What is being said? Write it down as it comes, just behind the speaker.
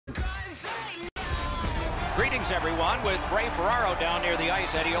Greetings, everyone, with Ray Ferraro down near the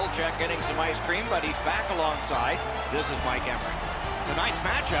ice. Eddie Olczyk getting some ice cream, but he's back alongside. This is Mike Emery. Tonight's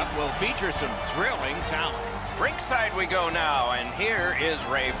matchup will feature some thrilling talent. Rinkside we go now, and here is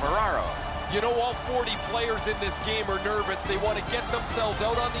Ray Ferraro. You know, all 40 players in this game are nervous. They want to get themselves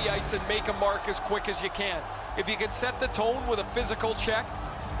out on the ice and make a mark as quick as you can. If you can set the tone with a physical check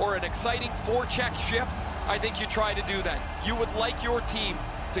or an exciting forecheck shift, I think you try to do that. You would like your team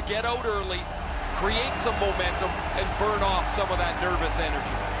to get out early, create some momentum, and burn off some of that nervous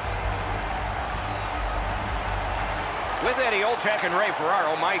energy. With Eddie Olczyk and Ray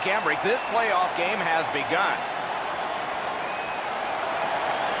Ferraro, Mike Emery, this playoff game has begun.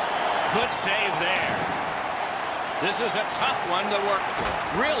 Good save there. This is a tough one to work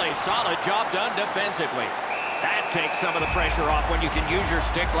through. Really solid job done defensively. That takes some of the pressure off when you can use your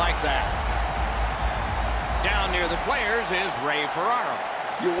stick like that. Down near the players is Ray Ferraro.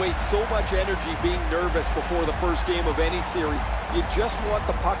 You waste so much energy being nervous before the first game of any series. You just want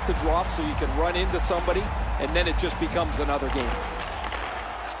the puck to drop so you can run into somebody, and then it just becomes another game.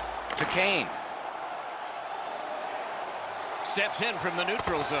 To Kane. Steps in from the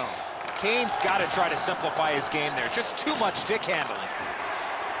neutral zone. Kane's got to try to simplify his game there. Just too much stick handling.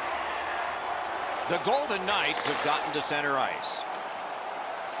 The Golden Knights have gotten to center ice.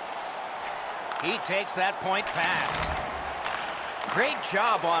 He takes that point pass. Great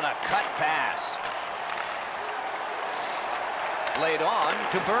job on a cut pass. Laid on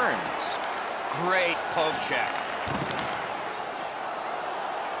to Burns. Great poke check.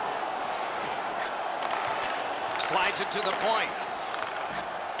 Slides it to the point.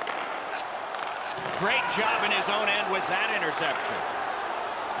 Great job in his own end with that interception.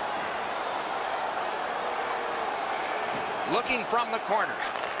 Looking from the corner.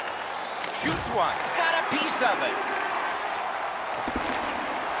 Shoots one. Got a piece of it.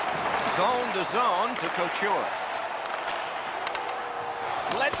 Zone to zone to Couture.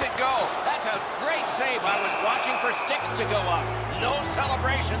 Lets it go. That's a great save. I was watching for sticks to go up. No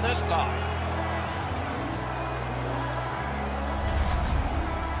celebration this time.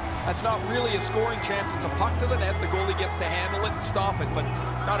 That's not really a scoring chance. It's a puck to the net. The goalie gets to handle it and stop it, but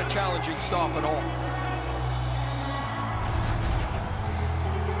not a challenging stop at all.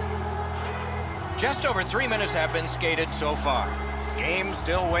 Just over 3 minutes have been skated so far. Game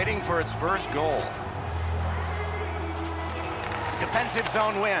still waiting for its first goal. Defensive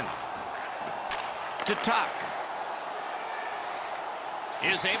zone win. To Tuck.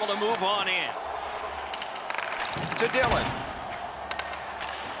 Is able to move on in. To Dillon.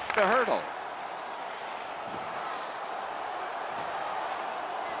 To Hurdle.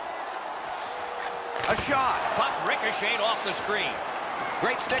 A shot. Puck ricocheted off the screen.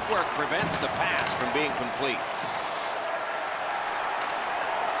 Great stick work prevents the pass from being complete.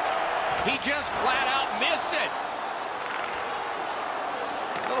 He just flat out missed it.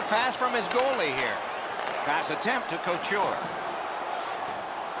 Little pass from his goalie here. Pass attempt to Couture.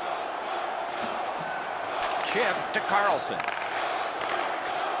 Chip to Carlson.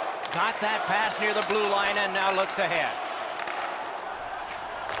 Got that pass near the blue line and now looks ahead.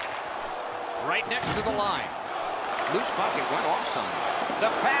 Right next to the line. Loose puck, it went off some. The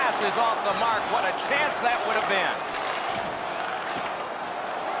pass is off the mark. What a chance that would have been.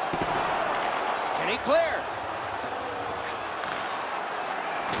 Can he clear?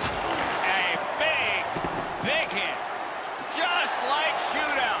 A big hit. Just like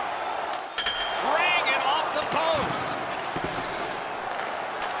shootout. Rang it off the post.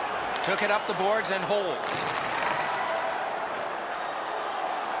 Took it up the boards and holds.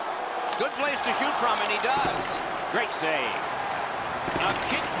 Good place to shoot from, and he does. Great save. A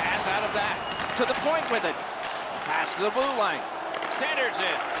kick pass out of that. To the point with it. Pass to the blue line. Centers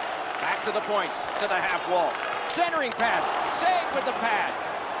it. Back to the point. To the half wall. Centering pass. Save with the pad.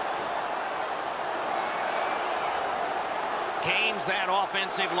 Gains that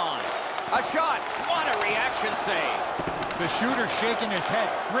offensive line. A shot. What a reaction save. The shooter shaking his head.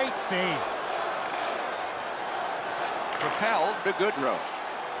 Great save. Propelled to Goodrow.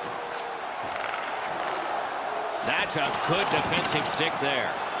 That's a good defensive stick there.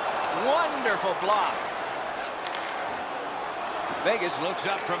 Wonderful block. Vegas looks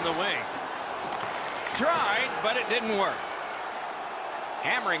up from the wing. Tried, but it didn't work.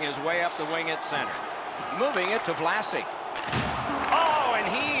 Hammering his way up the wing at center. Moving it to Vlasic. Oh, and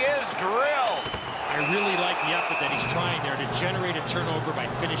he is drilled. I really like the effort that he's trying there to generate a turnover by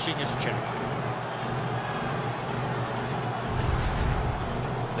finishing his check.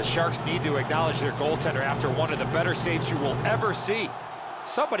 The Sharks need to acknowledge their goaltender after one of the better saves you will ever see.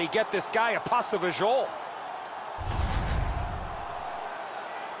 Somebody get this guy a pass de visual.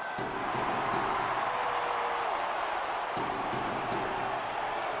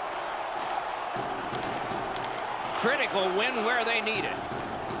 critical win where they need it.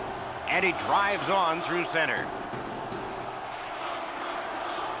 And he drives on through center.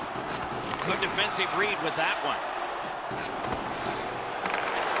 Good defensive read with that one.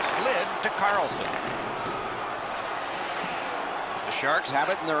 Slid to Carlson. The Sharks have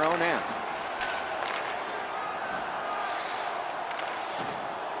it in their own end.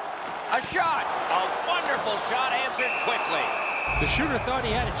 A shot. A wonderful shot answered quickly. The shooter thought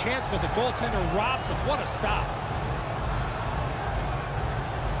he had a chance, but the goaltender robs him. What a stop.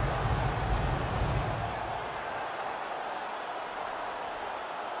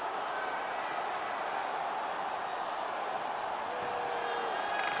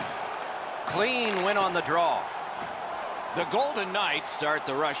 Clean win on the draw. The Golden Knights start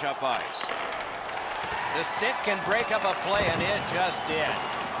the rush up ice. The stick can break up a play, and it just did.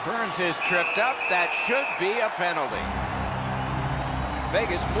 Burns is tripped up. That should be a penalty.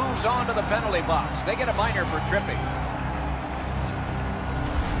 Vegas moves on to the penalty box. They get a minor for tripping.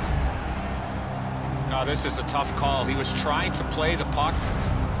 No, this is a tough call. He was trying to play the puck,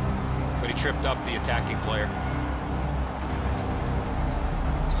 but he tripped up the attacking player.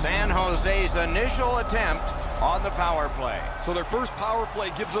 San Jose's initial attempt on the power play. So their first power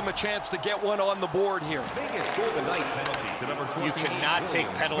play gives them a chance to get one on the board here. You cannot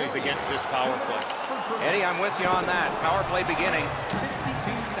take penalties against this power play. Eddie, I'm with you on that. Power play beginning.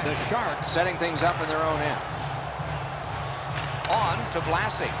 The Sharks setting things up in their own end. On to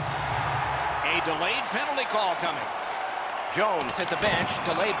Vlasic. A delayed penalty call coming. Jones at the bench.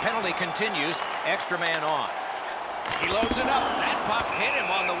 Delayed penalty continues. Extra man on. He loads it up. That puck hit him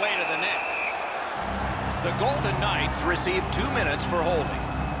on the way to the net. The Golden Knights receive 2 minutes for holding.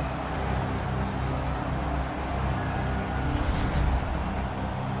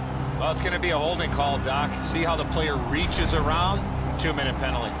 Well, it's going to be a holding call, Doc. See how the player reaches around? 2-minute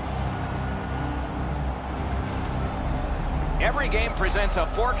penalty. Every game presents a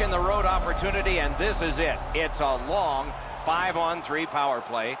fork-in-the-road opportunity, and this is it. It's a long 5-on-3 power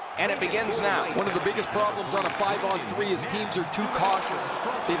play, and it begins now. One of the biggest problems on a 5-on-3 is teams are too cautious.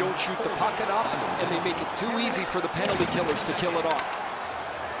 They don't shoot the puck enough, and they make it too easy for the penalty killers to kill it off.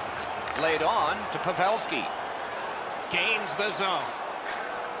 Laid on to Pavelski. Gains the zone.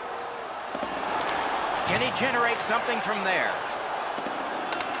 Can he generate something from there?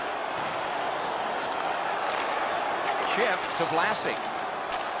 Chip to Vlasic.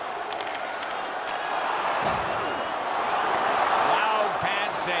 Loud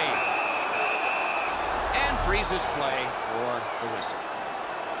pad save. And freezes play for the whistle.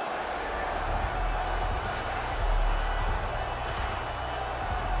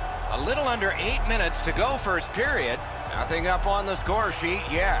 A little under 8 minutes to go first period. Nothing up on the score sheet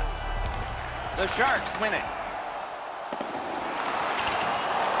yet. The Sharks win it.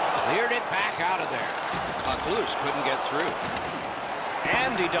 Cleared it back out of there. Puck loose, couldn't get through.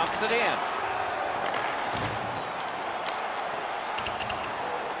 And he dumps it in.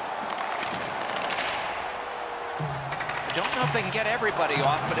 I don't know if they can get everybody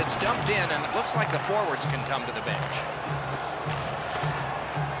off, but it's dumped in, and it looks like the forwards can come to the bench.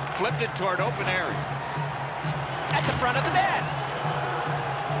 Flipped it toward open area. At the front of the net.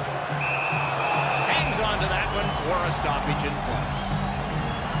 Hangs on to that one for a stoppage in play.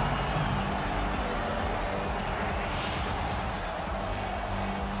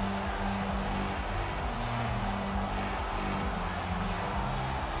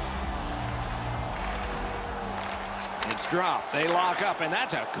 It's dropped. They lock up, and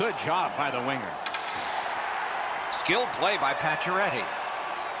that's a good job by the winger. Skilled play by Pacioretty.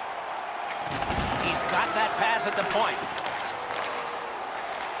 He's got that pass at the point.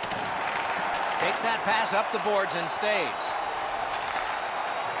 Takes that pass up the boards and stays.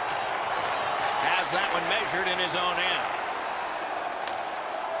 Has that one measured in his own end.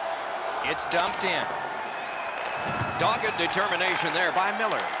 It's dumped in. Dogged determination there by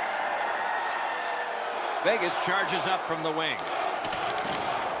Miller. Vegas charges up from the wing.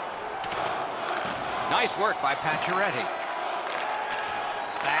 Nice work by Pacioretty.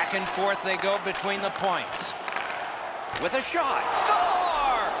 Back and forth they go between the points. With a shot. Score!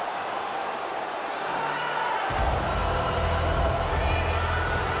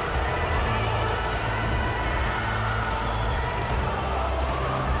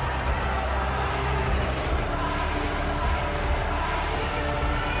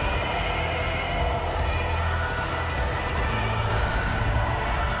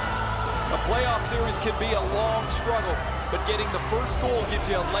 Playoff series can be a long struggle, but getting the first goal gives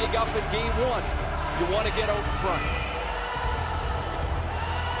you a leg up in game one. You want to get out in front.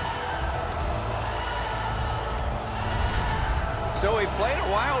 So we've played a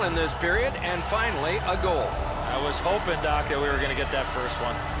while in this period, and finally a goal. I was hoping, Doc, that we were going to get that first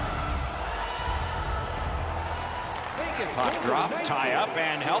one. Puck drop, tie up,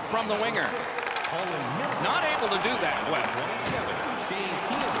 and help from the winger. Not able to do that well.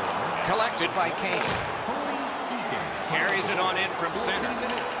 Collected by Kane. Carries it on in from center.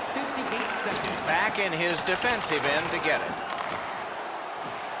 Back in his defensive end to get it.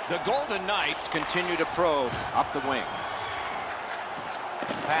 The Golden Knights continue to probe up the wing.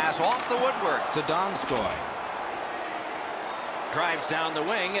 Pass off the woodwork to Donskoy. Drives down the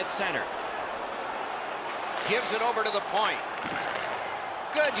wing at center. Gives it over to the point.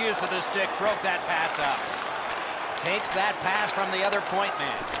 Good use of the stick. Broke that pass up. Takes that pass from the other point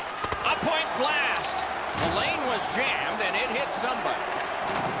man. A point blast. The lane was jammed and it hit somebody.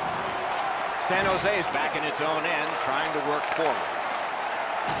 San Jose's back in its own end, trying to work forward.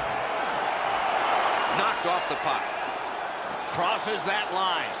 Knocked off the puck. Crosses that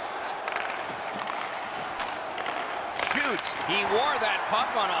line. Shoots. He wore that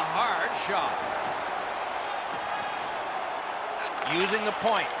puck on a hard shot. Using the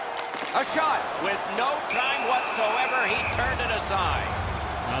point. A shot with no time whatsoever. He turned it aside.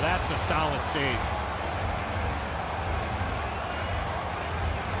 Now that's a solid save.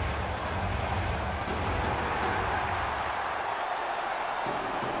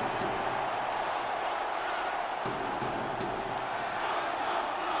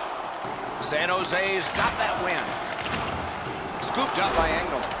 San Jose's got that win. Scooped up by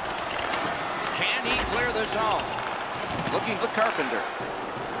Engel. Can he clear the zone? Looking to Carpenter.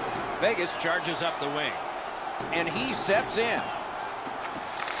 Vegas charges up the wing. And he steps in.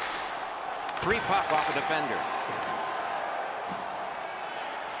 Free puck off a defender.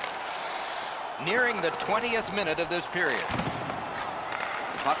 Nearing the 20th minute of this period.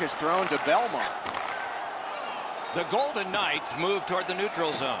 Puck is thrown to Belmont. The Golden Knights move toward the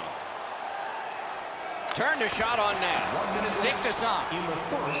neutral zone. Turned a shot on net. Stick to some. In the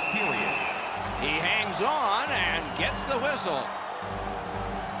first period. He hangs on and gets the whistle.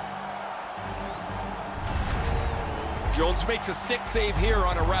 Jones makes a stick save here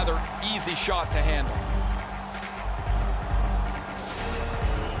on a rather easy shot to handle.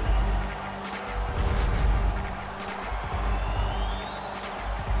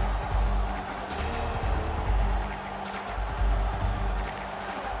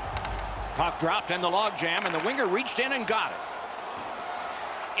 Puck dropped in the logjam, and the winger reached in and got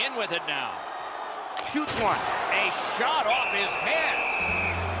it. In with it now. Shoots one. A shot off his head.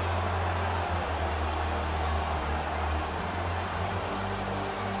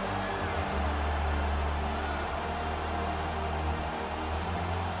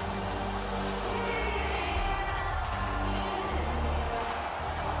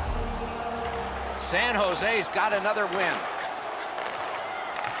 San Jose's got another win.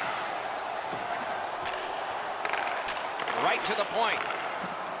 Right to the point.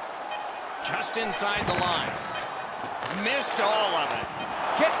 Just inside the line. Missed all of it.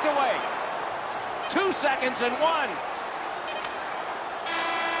 Kicked away. 2 seconds and one.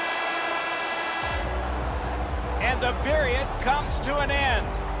 And the period comes to an end.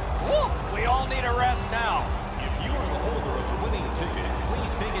 Woo! We all need a rest now. If you are the holder of the winning ticket,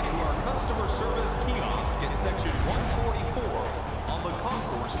 please take it to our customer service kiosk in section 144 on the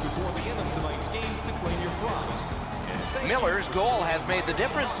concourse before the end of tonight's game to claim your prize. Miller's goal has made the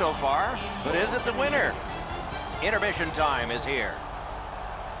difference so far, but is it the winner? Intermission time is here.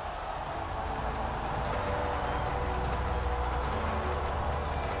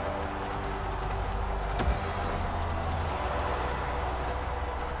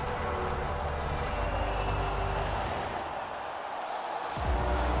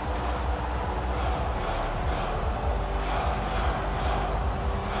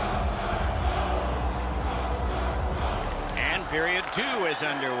 Period 2 is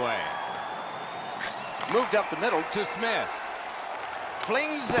underway. Moved up the middle to Smith.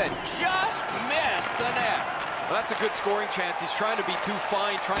 Flings it. Just missed the net. Well, that's a good scoring chance. He's trying to be too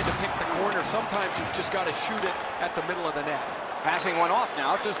fine, trying to pick the corner. Sometimes you've just got to shoot it at the middle of the net. Passing one off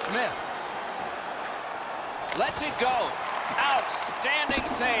now to Smith. Lets it go. Outstanding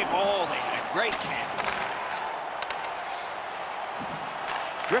save. Oh, they had a great chance.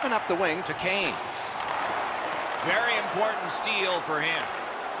 Driven up the wing to Kane. Very important steal for him.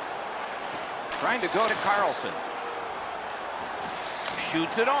 Trying to go to Carlson.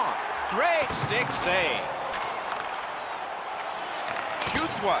 Shoots it on. Great stick save.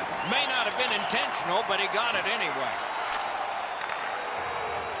 Shoots one. May not have been intentional, but he got it anyway.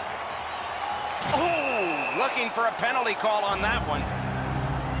 Oh, looking for a penalty call on that one.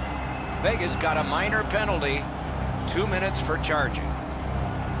 Vegas got a minor penalty. 2 minutes for charging.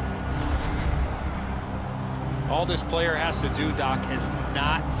 All this player has to do, Doc, is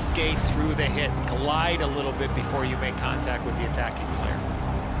not skate through the hit. Glide a little bit before you make contact with the attacking player.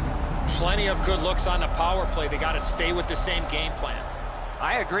 Plenty of good looks on the power play. They got to stay with the same game plan.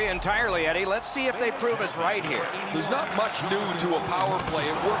 I agree entirely, Eddie. Let's see if they prove us right here. There's not much new to a power play.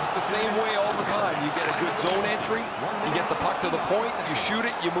 It works the same way all the time. You get a good zone entry, you get the puck to the point, you shoot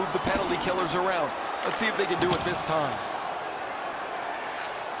it, you move the penalty killers around. Let's see if they can do it this time.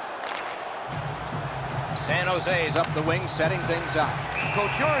 San Jose's up the wing, setting things up.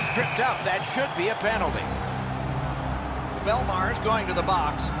 Couture's tripped up. That should be a penalty. Belmar's going to the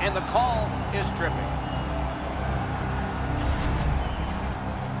box, and the call is tripping.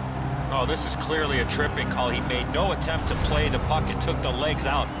 Oh, this is clearly a tripping call. He made no attempt to play the puck and took the legs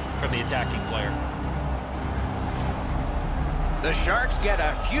out from the attacking player. The Sharks get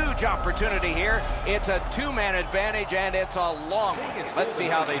a huge opportunity here. It's a two-man advantage, and it's a long one. Let's see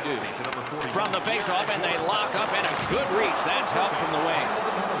how they do. From the faceoff, and they lock up, and a good reach. That's help from the wing.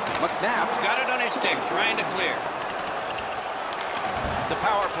 McNabb's got it on his stick, trying to clear. The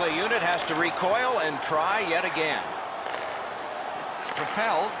power play unit has to recoil and try yet again.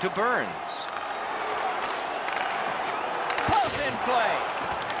 Propelled to Burns. Close in play.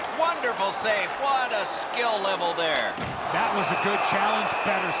 Wonderful save. What a skill level there. That was a good challenge.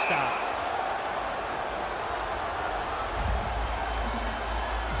 Better stop.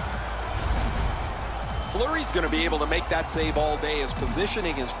 Fleury's going to be able to make that save all day. His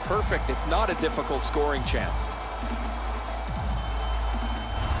positioning is perfect. It's not a difficult scoring chance.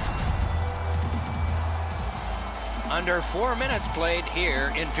 Under 4 minutes played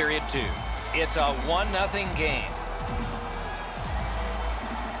here in period 2. It's a 1-0 game.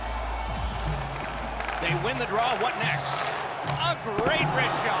 They win the draw. What next? A great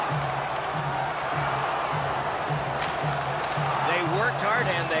wrist shot. They worked hard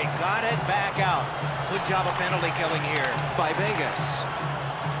and they got it back out. Good job of penalty killing here by Vegas.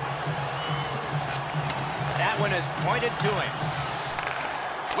 That one is pointed to him.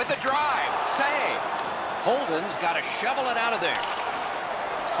 With a drive. Save. Holden's got to shovel it out of there.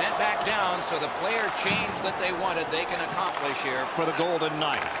 Sent back down, so the player change that they wanted they can accomplish here for the Golden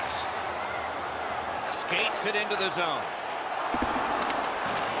Knights. Skates it into the zone.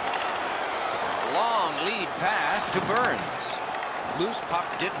 Long lead pass to Burns. Loose puck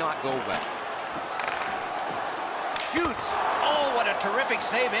did not go well. Shoots. Oh, what a terrific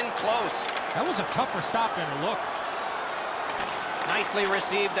save in close. That was a tougher stop than it looked. Nicely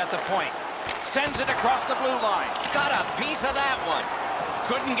received at the point. Sends it across the blue line. Got a piece of that one.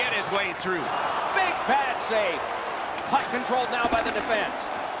 Couldn't get his way through. Big pad save. Puck controlled now by the defense.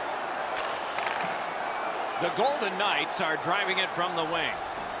 The Golden Knights are driving it from the wing.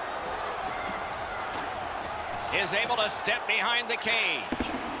 Is able to step behind the cage.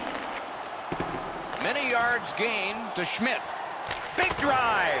 Many yards gained to Schmidt. Big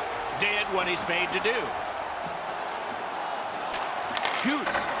drive. Did what he's made to do.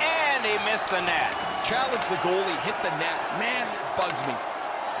 Shoots, and he missed the net. Challenge the goalie, hit the net. Man, that bugs me.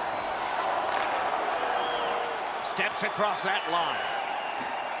 Steps across that line.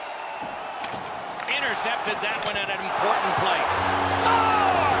 Intercepted that one at an important place.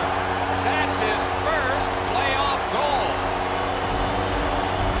 Score! That's his first playoff goal.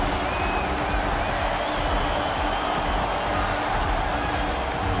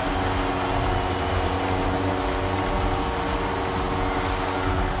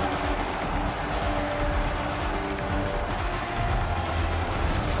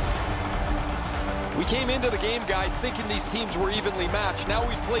 We came into the game, guys, thinking these teams were evenly matched. Now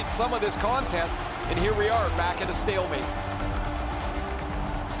we've played some of this contest, and here we are back at a stalemate.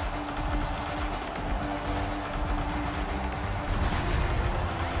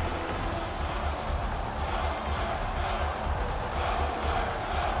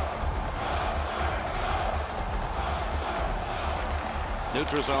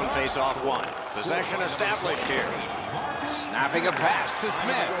 Neutral zone face-off 1. Possession established here. Snapping a pass to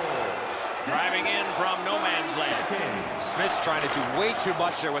Smith. Driving in from no man's land. Smith's trying to do way too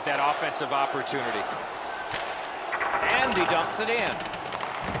much there with that offensive opportunity. And he dumps it in.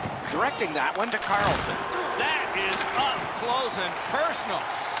 Directing that one to Carlson. That is up close and personal.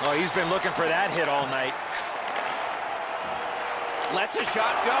 Oh, he's been looking for that hit all night. Lets a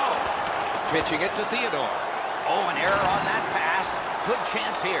shot go. Pitching it to Theodore. Oh, an error on that pass. Good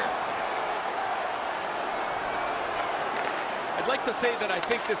chance here. I'd like to say that I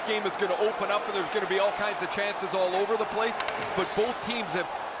think this game is going to open up and there's going to be all kinds of chances all over the place, but both teams have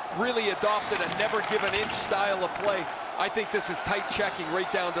really adopted a never give an inch style of play. I think this is tight checking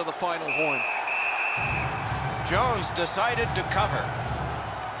right down to the final horn. Jones decided to cover.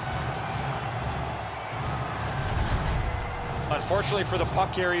 Unfortunately for the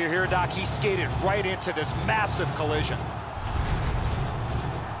puck carrier here, Doc, he skated right into this massive collision.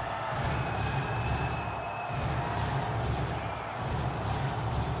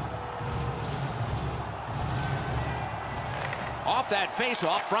 Off that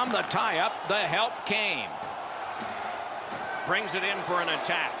face-off from the tie-up, the help came. Brings it in for an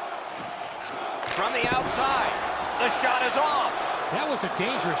attack. From the outside, the shot is off. That was a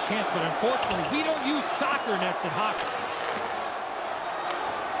dangerous chance, but unfortunately, we don't use soccer nets in hockey.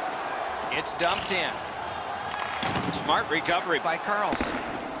 It's dumped in. Smart recovery by Carlson.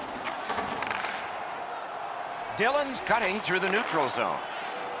 Dillon's cutting through the neutral zone.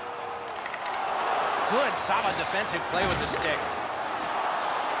 Good, solid defensive play with the stick.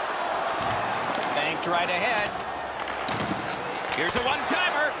 Banked right ahead. Here's a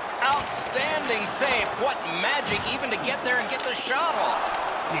one-timer. Outstanding save. What magic even to get there and get the shot off.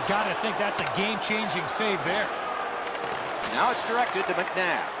 You got to think that's a game-changing save there. Now it's directed to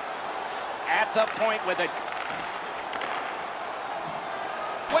McNabb. At the point with it.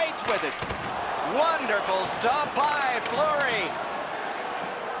 Waits with it. Wonderful stop by Fleury.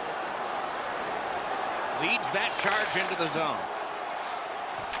 Leads that charge into the zone.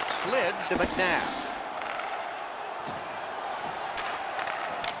 Slid to McNabb.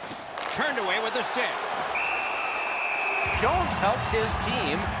 Turned away with the stick. Jones helps his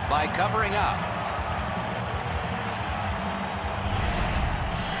team by covering up.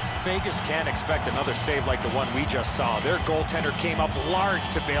 Vegas can't expect another save like the one we just saw. Their goaltender came up large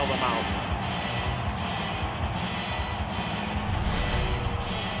to bail them out.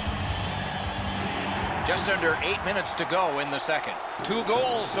 Just under 8 minutes to go in the second. 2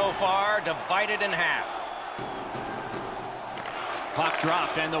 goals so far, divided in half. Puck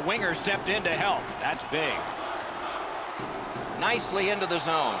dropped, and the winger stepped in to help. That's big. Nicely into the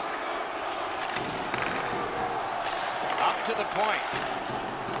zone. Up to the point.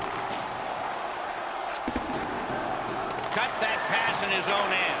 Cut that pass in his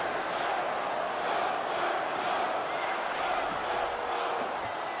own end.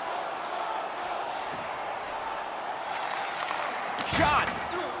 Shot.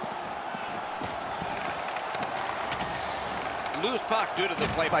 Loose puck due to the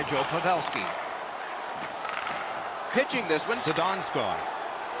play by Joe Pavelski. Pitching this one to Donskoi.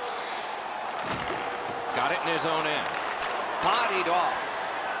 Got it in his own end. Bodied off.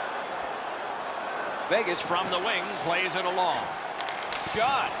 Vegas from the wing plays it along.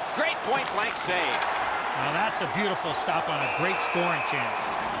 Shot. Great point blank save. Now that's a beautiful stop on a great scoring chance.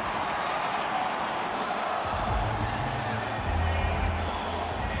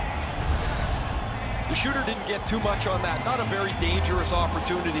 The shooter didn't get too much on that. Not a very dangerous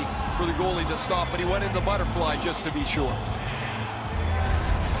opportunity for the goalie to stop, but he went in the butterfly just to be sure.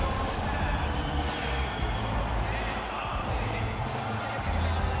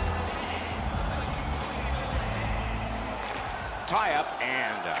 Tie-up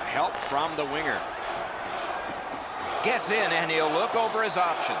and help from the winger. Gets in, and he'll look over his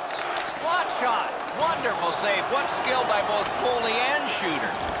options. Slot shot. Wonderful save. What skill by both goalie and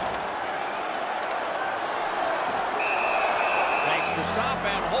shooter. Makes the stop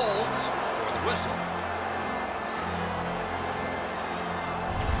and holds for the whistle.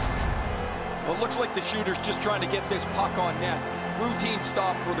 Well, it looks like the shooter's just trying to get this puck on net. Routine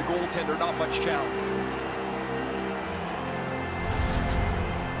stop for the goaltender, not much challenge.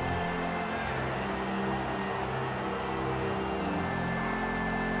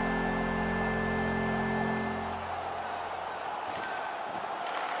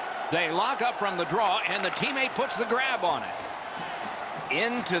 They lock up from the draw, and the teammate puts the grab on it.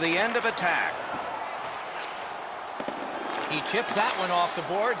 Into the end of attack. He chipped that one off the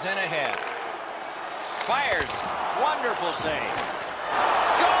boards and ahead. Fires. Wonderful save.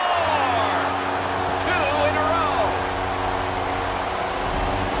 Score! 2 in a row.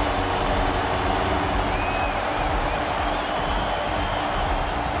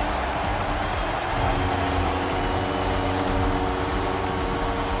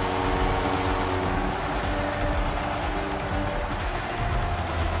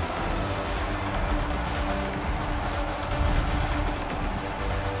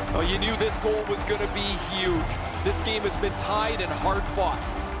 Well, you knew this goal was going to be huge. This game has been tied and hard fought.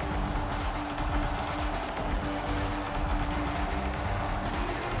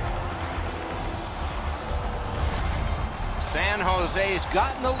 San Jose's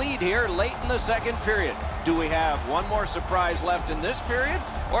gotten the lead here late in the second period. Do we have one more surprise left in this period,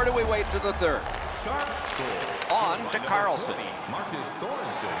 or do we wait to the third? On to Carlson.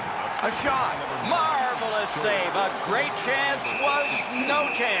 A shot. Marvelous save. A great chance was no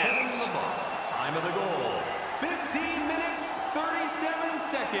chance. Time of the goal, 15 minutes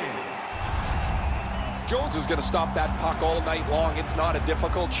Jones is going to stop that puck all night long. It's not a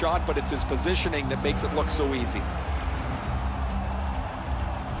difficult shot, but it's his positioning that makes it look so easy.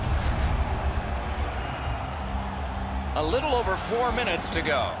 A little over 4 minutes to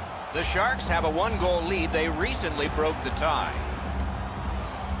go. The Sharks have a 1-goal lead. They recently broke the tie.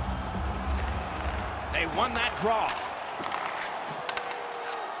 They won that draw.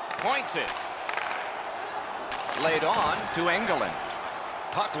 Points it. Laid on to Engelland.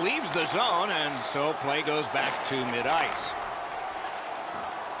 Puck leaves the zone, and so play goes back to mid-ice.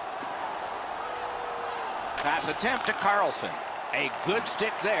 Pass attempt to Carlson. A good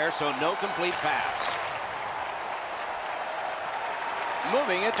stick there, so no complete pass.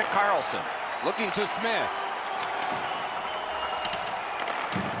 Moving it to Carlson. Looking to Smith.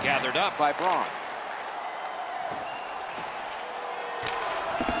 Gathered up by Braun.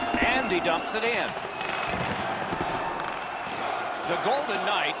 And he dumps it in. The Golden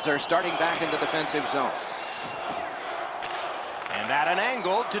Knights are starting back in the defensive zone. And at an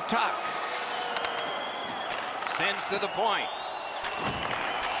angle to Tuck. Sends to the point.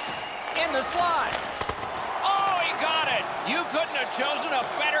 In the slide. Oh, he got it. You couldn't have chosen a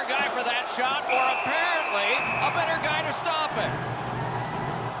better guy for that shot, or apparently a better guy to stop it.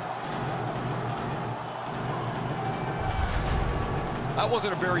 That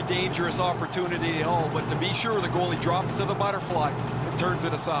wasn't a very dangerous opportunity at all, but to be sure, the goalie drops to the butterfly and turns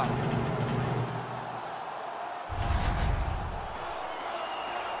it aside.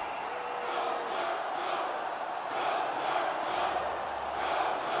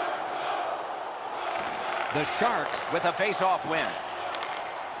 The Sharks with a face-off win.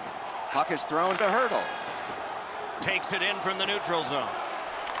 Puck is thrown to Hurdle. Takes it in from the neutral zone.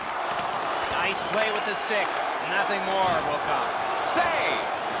 Nice play with the stick. Nothing more will come. Save!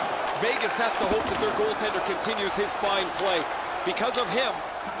 Vegas has to hope that their goaltender continues his fine play. Because of him,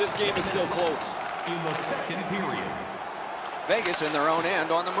 this game is still close. In the second period. Vegas in their own end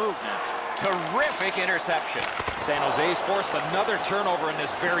on the move now. Terrific interception. San Jose's forced another turnover in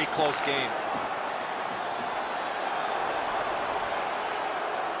this very close game.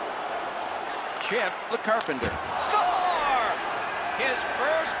 Chip the Carpenter. Score! His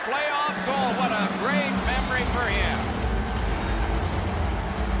first playoff goal. What a great memory for him.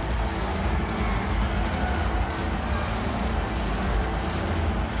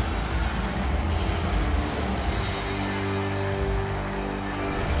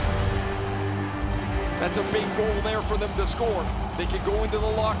 That's a big goal there for them to score. They can go into the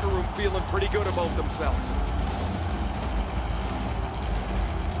locker room feeling pretty good about themselves.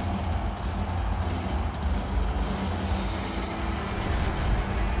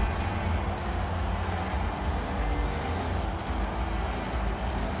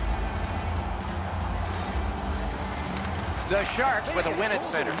 The Sharks with a win at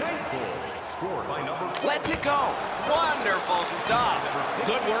center. Let's it go. Wonderful stop.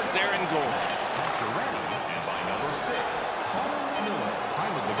 Good work there in goal.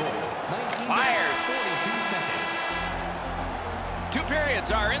 Fires. 2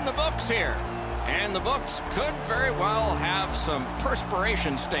 periods are in the books here. And the books could very well have some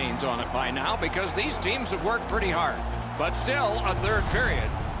perspiration stains on it by now, because these teams have worked pretty hard. But still, a third period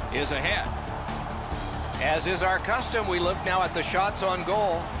is ahead. As is our custom, we look now at the shots on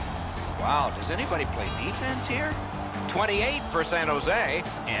goal. Wow, does anybody play defense here? 28 for San Jose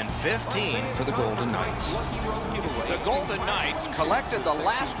and 15 for the Golden Knights. The Golden Knights collected the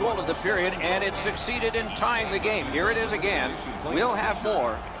last goal of the period, and it succeeded in tying the game. Here it is again. We'll have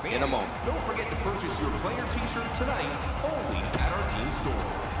more in a moment. Don't forget to purchase your player t-shirt tonight only at our team store.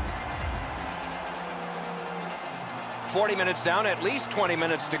 40 minutes down, at least 20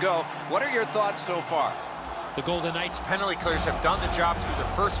 minutes to go. What are your thoughts so far? The Golden Knights penalty killers have done the job through the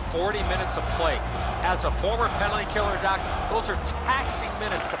first 40 minutes of play. As a former penalty killer, Doc, those are taxing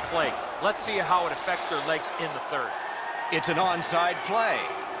minutes to play. Let's see how it affects their legs in the third. It's an onside play.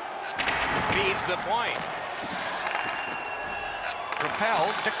 Feeds the point.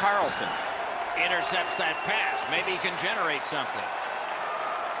 Propelled to Carlson. Intercepts that pass. Maybe he can generate something.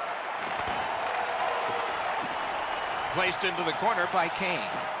 Placed into the corner by Kane.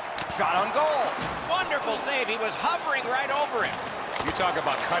 Shot on goal. Wonderful save. He was hovering right over him. You talk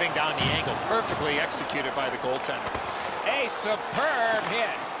about cutting down the angle. Perfectly executed by the goaltender. A superb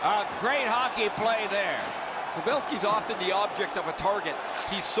hit. A great hockey play there. Pavelski's often the object of a target.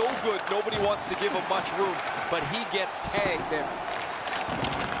 He's so good, nobody wants to give him much room, but he gets tagged there.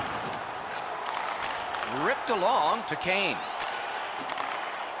 Ripped along to Kane.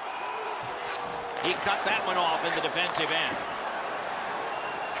 He cut that one off in the defensive end.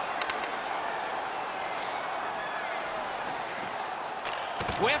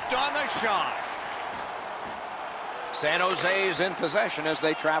 Whiffed on the shot. San Jose's in possession as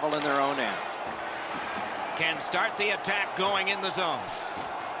they travel in their own end. Can start the attack going in the zone.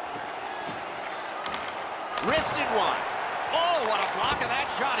 Wristed one. Oh, what a block of that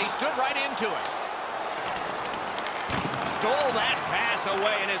shot. He stood right into it. Stole that pass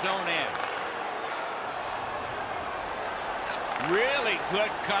away in his own end. Really good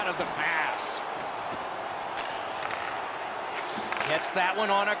cut of the pass. Gets that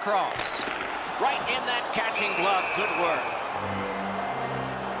one on across. Right in that catching glove. Good work.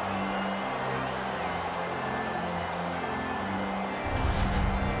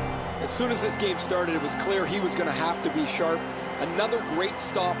 As soon as this game started, it was clear he was going to have to be sharp. Another great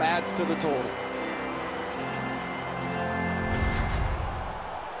stop adds to the total.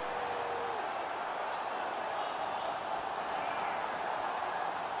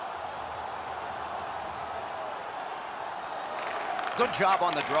 Good job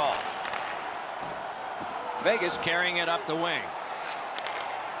on the draw. Vegas carrying it up the wing.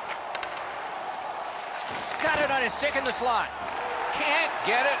 Got it on his stick in the slot. Can't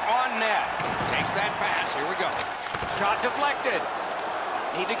get it on net. Takes that pass. Here we go. Shot deflected.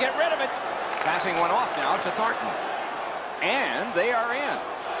 Need to get rid of it. Passing one off now to Thornton. And they are in.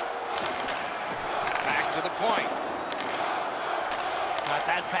 Back to the point. Got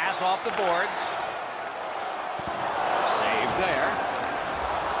that pass off the boards. Save there.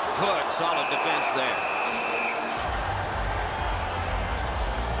 Good, solid defense there.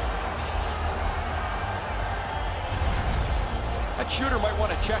 A shooter might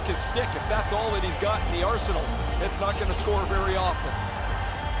want to check his stick. If that's all that he's got in the arsenal, it's not going to score very often.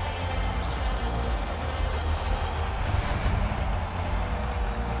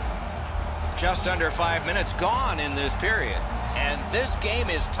 Just under 5 minutes gone in this period. And this game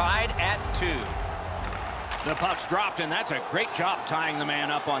is tied at 2. The puck's dropped, and that's a great job tying the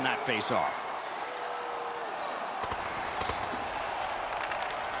man up on that faceoff.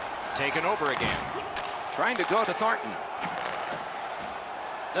 Taken over again. Trying to go to Thornton.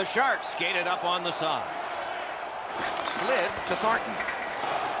 The Sharks skated up on the side. Slid to Thornton.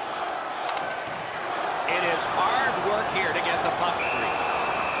 It is hard work here to get the puck free.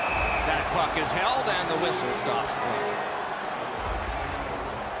 That puck is held, and the whistle stops play.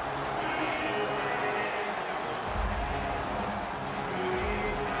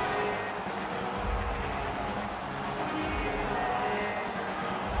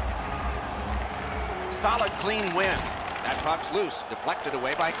 Solid, clean win. That puck's loose, deflected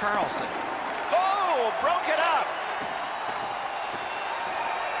away by Carlson. Oh, broke it up.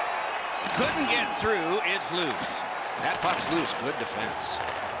 Couldn't get through, it's loose. That puck's loose, good defense.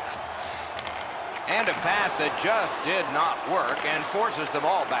 And a pass that just did not work and forces the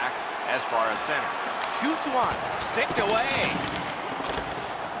ball back as far as center. Shoots one, sticked away.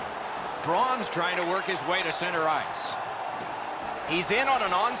 Braun's trying to work his way to center ice. He's in on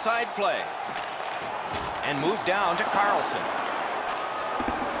an onside play. And moved down to Carlson.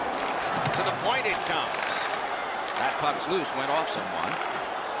 To the point it comes. That puck's loose, went off someone.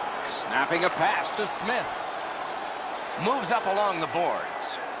 Snapping a pass to Smith. Moves up along the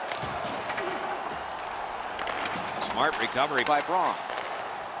boards. Smart recovery by Braun.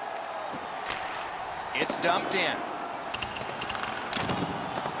 It's dumped in.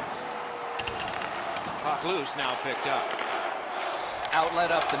 Puck loose, now picked up. Outlet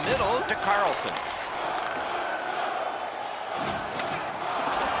up the middle to Carlson.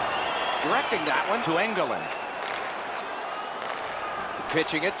 Directing that one to Engelland.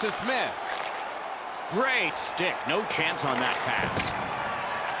 Pitching it to Smith. Great stick. No chance on that pass.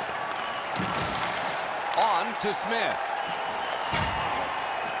 On to Smith.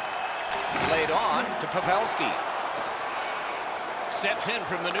 Laid on to Pavelski. Steps in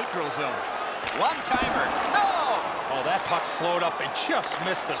from the neutral zone. One-timer. No! Oh, that puck slowed up and just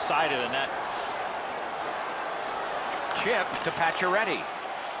missed the side of the net. Chip to Pacioretty.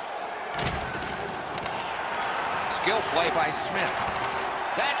 Skill play by Smith.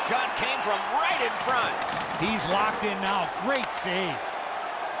 That shot came from right in front. He's locked in now. Great save.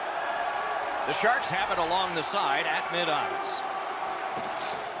 The Sharks have it along the side at mid-ice.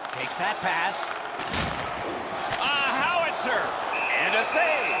 Takes that pass. A howitzer. And a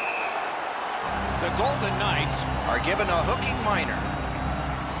save. The Golden Knights are given a hooking minor.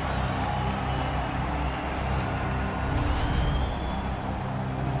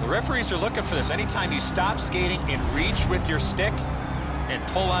 The referees are looking for this. Anytime you stop skating and reach with your stick and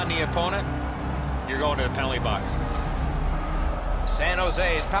pull on the opponent, you're going to the penalty box. San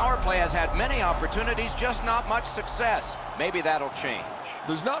Jose's power play has had many opportunities, just not much success. Maybe that'll change.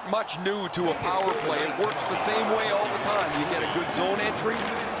 There's not much new to a power play. It works the same way all the time. You get a good zone entry,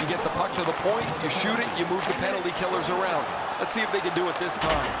 You get the puck to the point, you shoot it, you move the penalty killers around. Let's see if they can do it this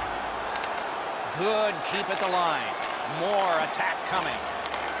time. Good keep at the line. More attack coming.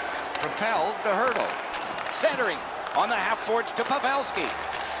 Propelled to Hurdle. Centering on the half boards to Pavelski.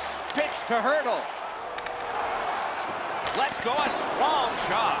 Pitch to Hurdle. Let's go, a strong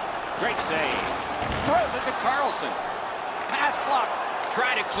shot. Great save. Throws it to Carlson. Pass block.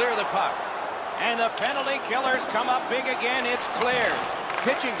 Try to clear the puck. And the penalty killers come up big again. It's cleared.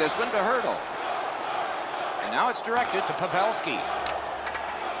 Pitching this one to Hurdle. And now it's directed to Pavelski.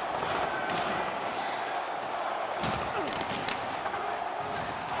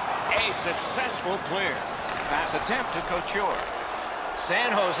 A successful clear. Pass attempt to Couture.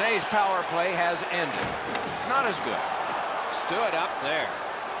 San Jose's power play has ended. Not as good. Stood up there.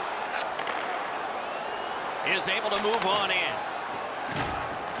 Is able to move on in.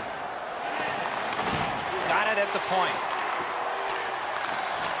 Got it at the point.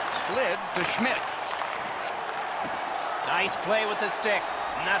 Slid to Schmidt. Nice play with the stick.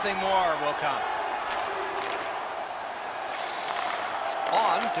 Nothing more will come.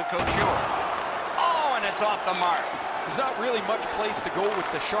 On to Couture. Oh, and it's off the mark. There's not really much place to go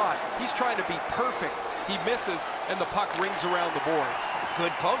with the shot. He's trying to be perfect. He misses, and the puck rings around the boards.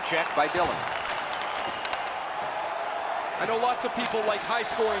 Good poke check by Dillon. I know lots of people like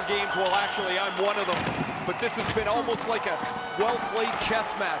high-scoring games. Well, actually, I'm one of them. But this has been almost like a well-played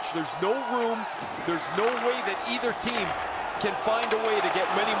chess match. There's no room. There's no way that either team can find a way to get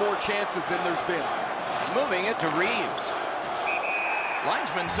many more chances than there's been. Moving it to Reeves.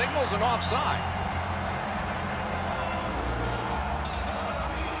 Linesman signals an offside.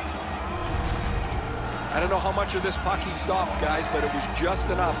 I don't know how much of this puck he stopped, guys, but it was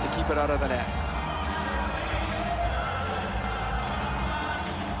just enough to keep it out of the net.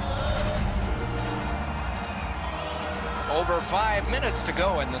 Over 5 minutes to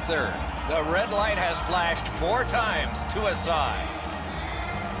go in the third. The red light has flashed 4 times to a side.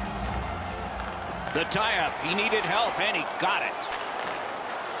 The tie-up. He needed help, and he got it.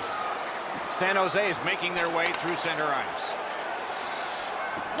 San Jose is making their way through center ice.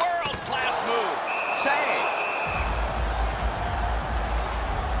 World-class move. Save.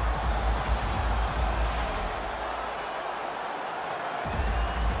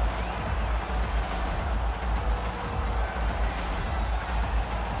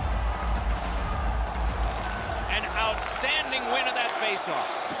 An outstanding win of that faceoff.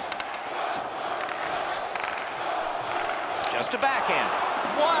 Just a backhand.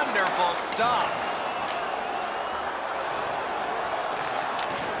 Wonderful stop.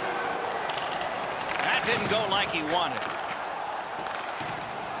 That didn't go like he wanted.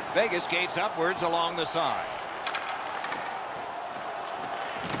 Vegas skates upwards along the side.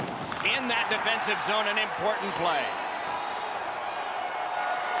 In that defensive zone, an important play.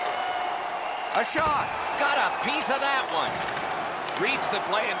 A shot. Got a piece of that one. Reads the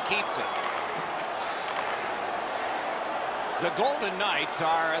play and keeps it. The Golden Knights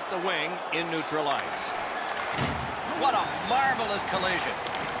are at the wing in neutral ice. What a marvelous collision.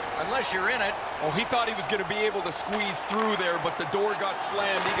 Unless you're in it. Oh, he thought he was going to be able to squeeze through there, but the door got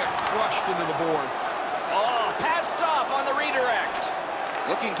slammed. He got crushed into the boards. Oh, pad stop on the redirect.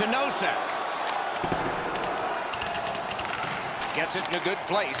 Looking to Nosek. Gets it in a good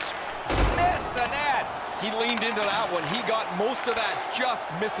place. Missed the net. He leaned into that one. He got most of that, just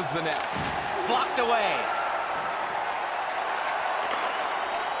misses the net. Blocked away.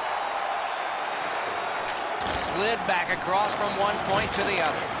 Slid back across from one point to the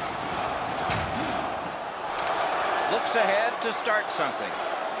other. Looks ahead to start something.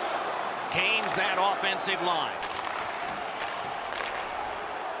 Gains that offensive line.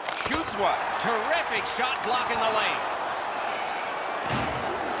 Shoots one. Terrific shot block in the lane.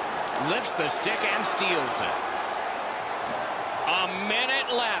 Lifts the stick and steals it. A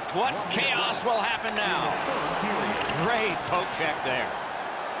minute left. What chaos will happen now? Great poke check there.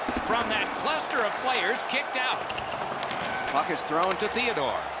 From that cluster of players kicked out. Puck is thrown to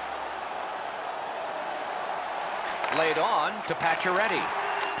Theodore. Laid on to Pacioretty.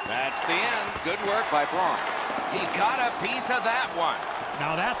 That's the end. Good work by Braun. He got a piece of that one.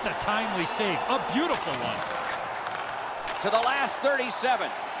 Now that's a timely save. A beautiful one. To the last 37.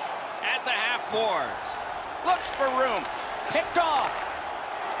 At the half boards. Looks for room. Picked off.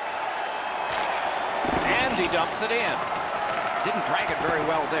 And he dumps it in. Didn't drag it very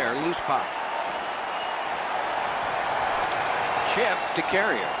well there. Loose puck. Chip to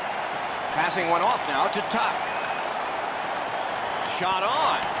Carrier. Passing one off now to Tuck. Shot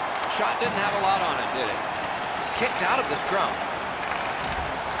on. Shot didn't have a lot on it, did it? Kicked out of the scrum.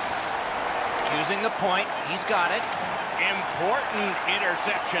 Using the point. He's got it. Important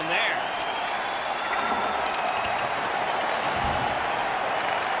interception there.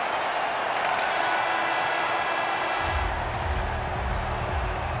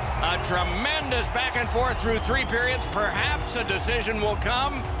 A tremendous back and forth through 3 periods. Perhaps a decision will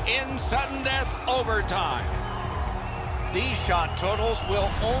come in sudden death overtime. These shot totals will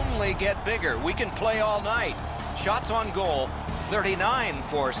only get bigger. We can play all night. Shots on goal, 39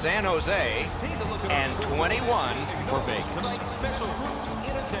 for San Jose and 21 for Vegas.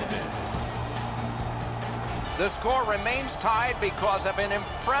 The score remains tied because of an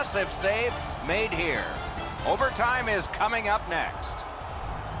impressive save made here. Overtime is coming up next.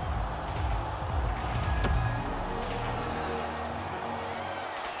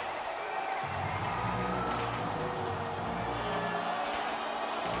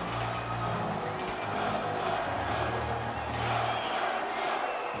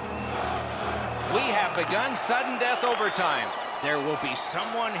 We have begun sudden death overtime. There will be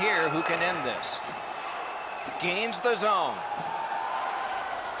someone here who can end this. Gains the zone.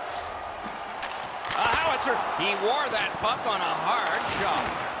 A howitzer. He wore that puck on a hard shot.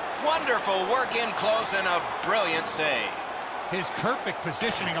 Wonderful work in close and a brilliant save. His perfect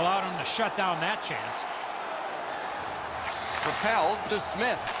positioning allowed him to shut down that chance. Propelled to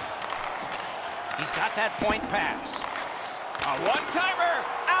Smith. He's got that point pass. A one-timer.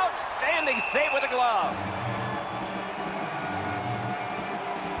 Outstanding save with a glove.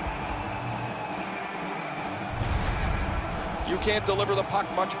 You can't deliver the puck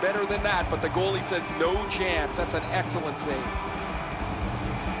much better than that, but the goalie says no chance. That's an excellent save.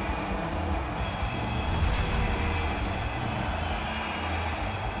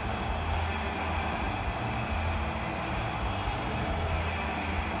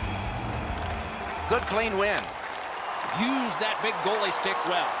 Good clean win. Use that big goalie stick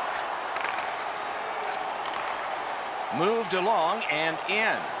well. Moved along and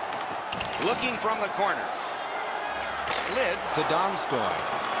in. Looking from the corner. Slid to Donskoy.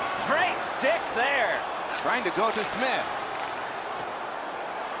 Great stick there. Trying to go to Smith.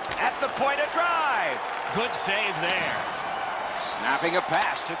 At the point of drive. Good save there. Snapping a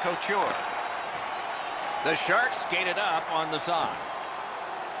pass to Couture. The Sharks skated up on the side.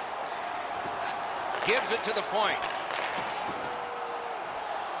 Gives it to the point.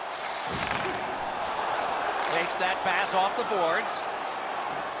 Takes that pass off the boards.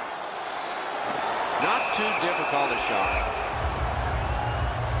 Not too difficult a shot.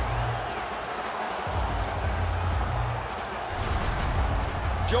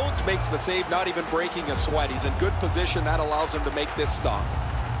 Jones makes the save, not even breaking a sweat. He's in good position. That allows him to make this stop.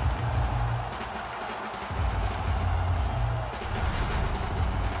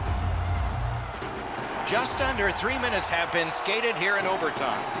 Just under 3 minutes have been skated here in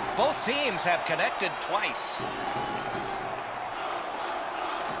overtime. Both teams have connected twice.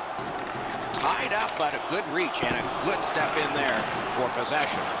 Tied up, but a good reach and a good step in there for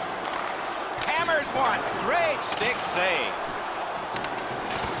possession. Hammers one. Great stick save.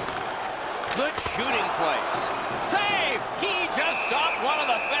 Good shooting place. Save! He just stopped one of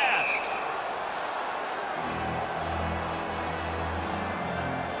the best.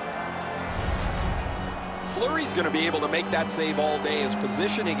 Fleury's going to be able to make that save all day. His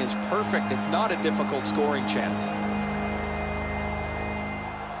positioning is perfect. It's not a difficult scoring chance.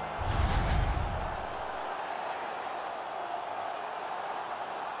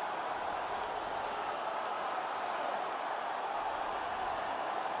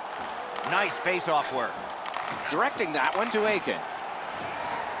 Nice face-off work. Directing that one to Aiken.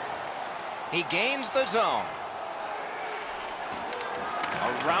 He gains the zone.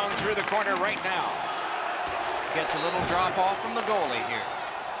 Around through the corner right now. Gets a little drop off from the goalie here.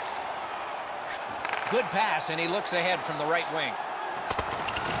 Good pass, and he looks ahead from the right wing.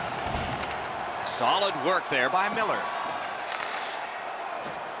 Solid work there by Miller.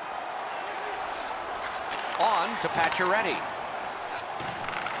 On to Pacioretty.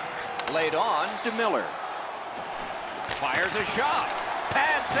 Laid on to Miller. Fires a shot.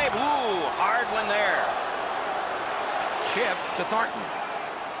 Pad save. Ooh, hard one there. Chip to Thornton.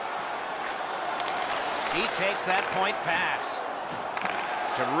 He takes that point pass.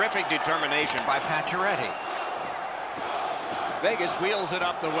 Terrific determination by Pacioretty. Vegas wheels it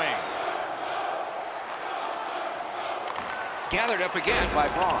up the wing. Gathered up again by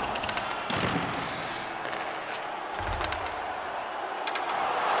Braun.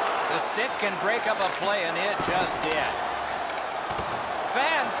 The stick can break up a play, and it just did.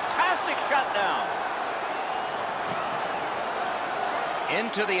 Fantastic shutdown.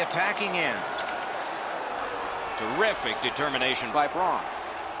 Into the attacking end. Terrific determination by Braun.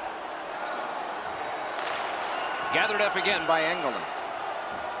 Gathered up again by Engelland.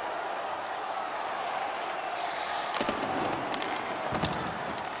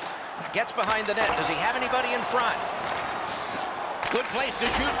 Gets behind the net. Does he have anybody in front? Good place to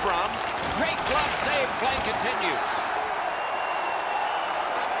shoot from. Great glove save. Play continues.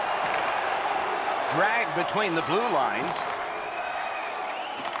 Drag between the blue lines.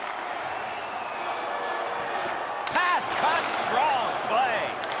 Pass cut. Strong play.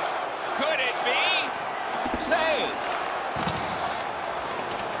 Could it be? Save.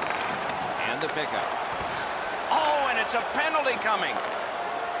 And the pickup. Oh, and it's a penalty coming.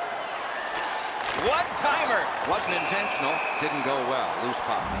 One-timer. Wasn't intentional. Didn't go well. Loose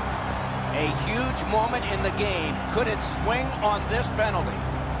puck. A huge moment in the game. Could it swing on this penalty?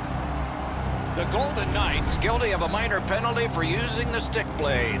 The Golden Knights guilty of a minor penalty for using the stick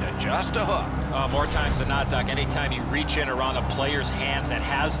blade. Just a hook. More times than not, Doc, anytime you reach in around a player's hands that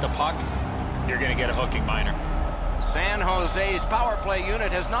has the puck, you're going to get a hooking minor. San Jose's power play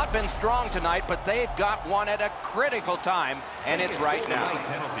unit has not been strong tonight, but they've got one at a critical time, and it's right now.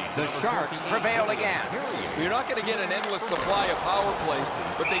 The Sharks prevail again. You're not going to get an endless supply of power plays,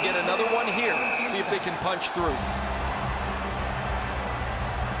 but they get another one here. See if they can punch through.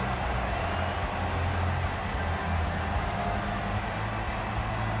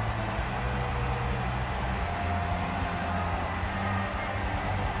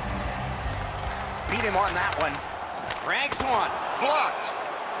 Beat him on that one. Ranks one. Blocked.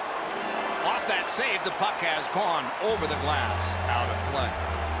 Off that save, the puck has gone over the glass. Out of play.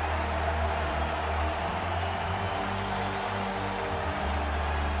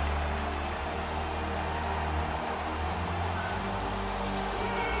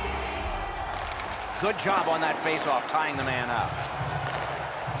 Good job on that faceoff, tying the man up.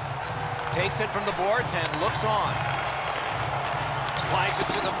 Takes it from the boards and looks on. Slides it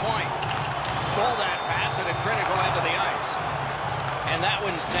to the point. Stole that pass at a critical end of the ice. And that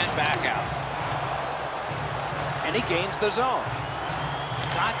one's sent back out. And he gains the zone.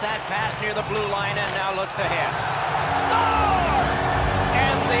 Got that pass near the blue line and now looks ahead. Score!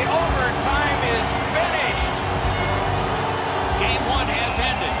 And the overtime is finished. Game one has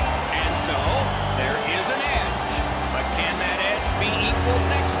ended. And so, there is an edge. But can that edge be equaled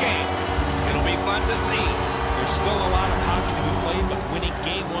next game? It'll be fun to see. There's still a lot of hockey to be played, but winning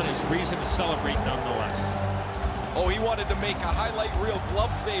game one is reason to celebrate nonetheless. Oh, he wanted to make a highlight reel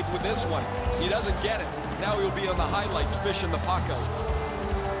glove save with this one. He doesn't get it. Now he'll be on the highlights fishing the puck out.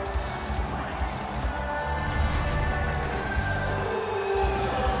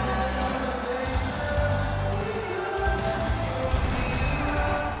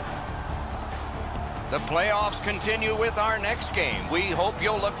 The playoffs continue with our next game. We hope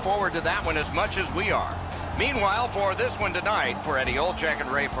you'll look forward to that one as much as we are. Meanwhile, for this one tonight, for Eddie Olczyk and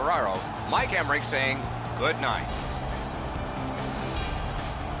Ray Ferraro, Mike Emmerich saying good night.